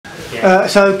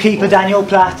So keeper Daniel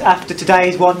Platt, after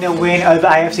today's 1-0 win over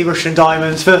AFC Rushden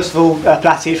Diamonds, first of all,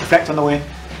 Platty, reflect on the win.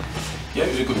 Yeah,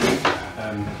 it was a good win.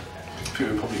 I think we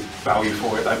were probably value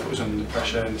for it. They put us under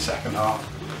pressure in the second half,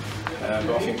 but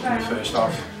I think in the first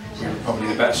half we were probably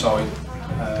the better side.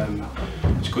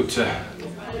 It's good to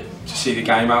see the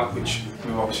game out, which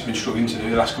we've obviously been struggling to do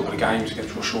the last couple of games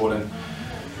against Rushden.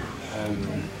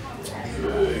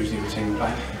 Who's the other team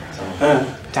playing?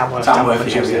 Tamworth,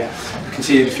 yeah. We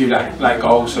conceded a few late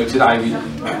goals, so today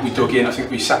we dug in. I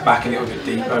think we sat back a little bit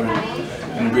deeper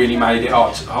and really made it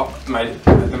hard, made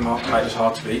us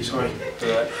hard to beat. Sorry,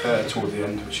 toward the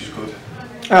end, which is good.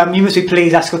 You must be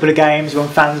pleased last couple of games. You won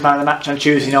fans man of the match on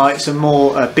Tuesday night. Some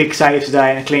more big saves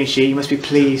today and a clean sheet. You must be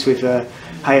pleased with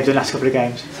how you've done the last couple of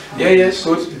games. Yeah, it's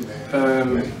good.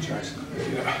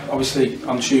 Obviously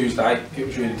on Tuesday it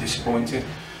was really disappointing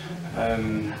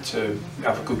to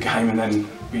have a good game and then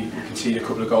we conceded a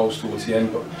couple of goals towards the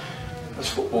end. But that's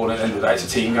football, and at the end of the day it's a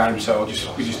team game, so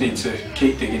we just need to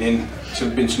keep digging in. So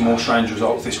there's been some more strange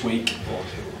results this week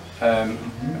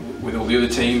with all the other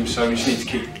teams, so we just need to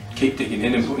keep digging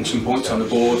in and putting some points on the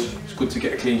board. It's good to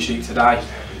get a clean sheet today.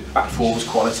 Back four was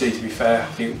quality, to be fair.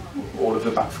 I think all of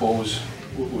the back four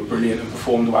were brilliant and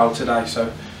performed well today.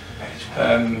 So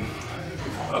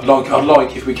I'd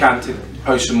like if we can to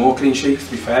post some more clean sheets,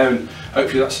 to be fair, and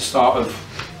hopefully that's the start of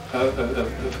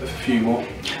a few more.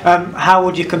 How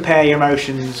would you compare your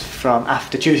emotions from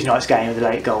after Tuesday night's game with the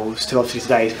late goals to obviously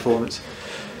today's performance?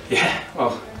 Yeah,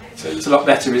 well, it's a lot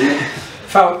better, isn't it?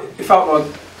 It felt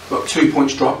like 2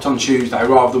 points dropped on Tuesday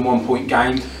rather than 1 point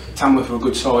gained. Tamworth were a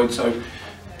good side, so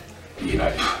you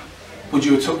know, would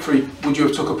you have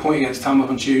took a point against Tamworth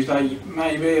on Tuesday?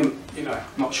 Maybe, I'm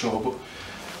not sure, but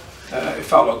it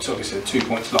felt like, like I said, 2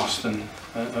 points lost and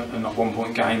not 1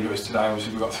 point gained. Whereas today,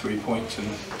 obviously, we got 3 points, and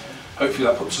hopefully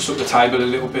that puts us up the table a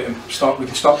little bit and we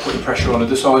can start putting pressure on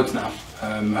other sides now.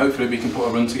 Hopefully we can put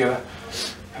a run together.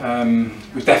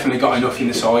 We've definitely got enough in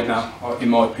the side now, in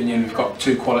my opinion. We've got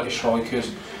 2 quality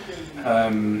strikers.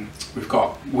 We've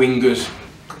got wingers,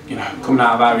 coming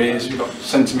out of our ears. We've got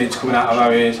centre mids coming out of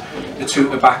our ears. The 2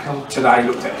 at the back today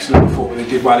looked excellent. I thought they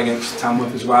did well against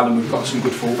Tamworth as well, and we've got some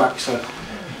good fullbacks. So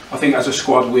I think as a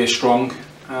squad we're strong,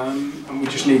 and we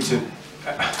just need to,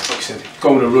 like I said,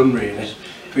 go on a run really.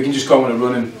 If we can just go on a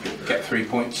run and get 3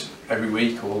 points every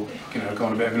week, or go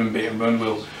on a bit of an unbeaten run,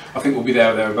 I think we'll be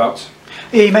there or thereabouts.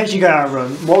 Yeah, you mentioned going on a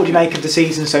run. What would you make of the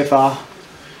season so far?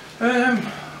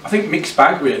 I think mixed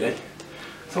bag really.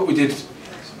 I thought we did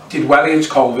well against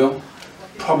Colville,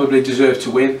 probably deserved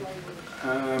to win.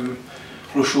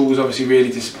 Rushden was obviously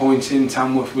really disappointing.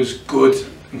 Tamworth was good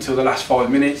until the last 5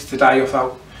 minutes. Today I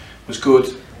felt was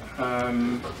good.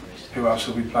 Who else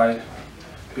have we played?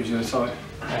 Who's the other side?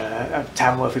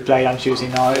 Tamworth we played on Tuesday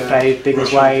night. We played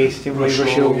Biggles Ways, didn't we?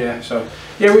 Rushden. Yeah. So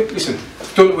yeah, listen,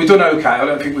 we've done okay. I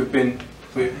don't think we've been.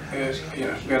 I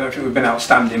don't think we've been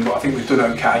outstanding, but I think we've done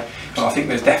okay. And I think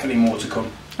there's definitely more to come.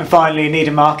 And finally,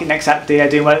 Needham Market next Saturday. They're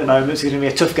doing well at the moment. It's going to be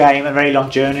a tough game and a very long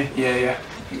journey. Yeah.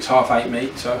 I think it's 8:30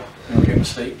 meet, so we'll get to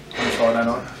sleep on Friday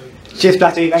night. Cheers,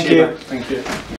 Platty. Thank you. Thank you.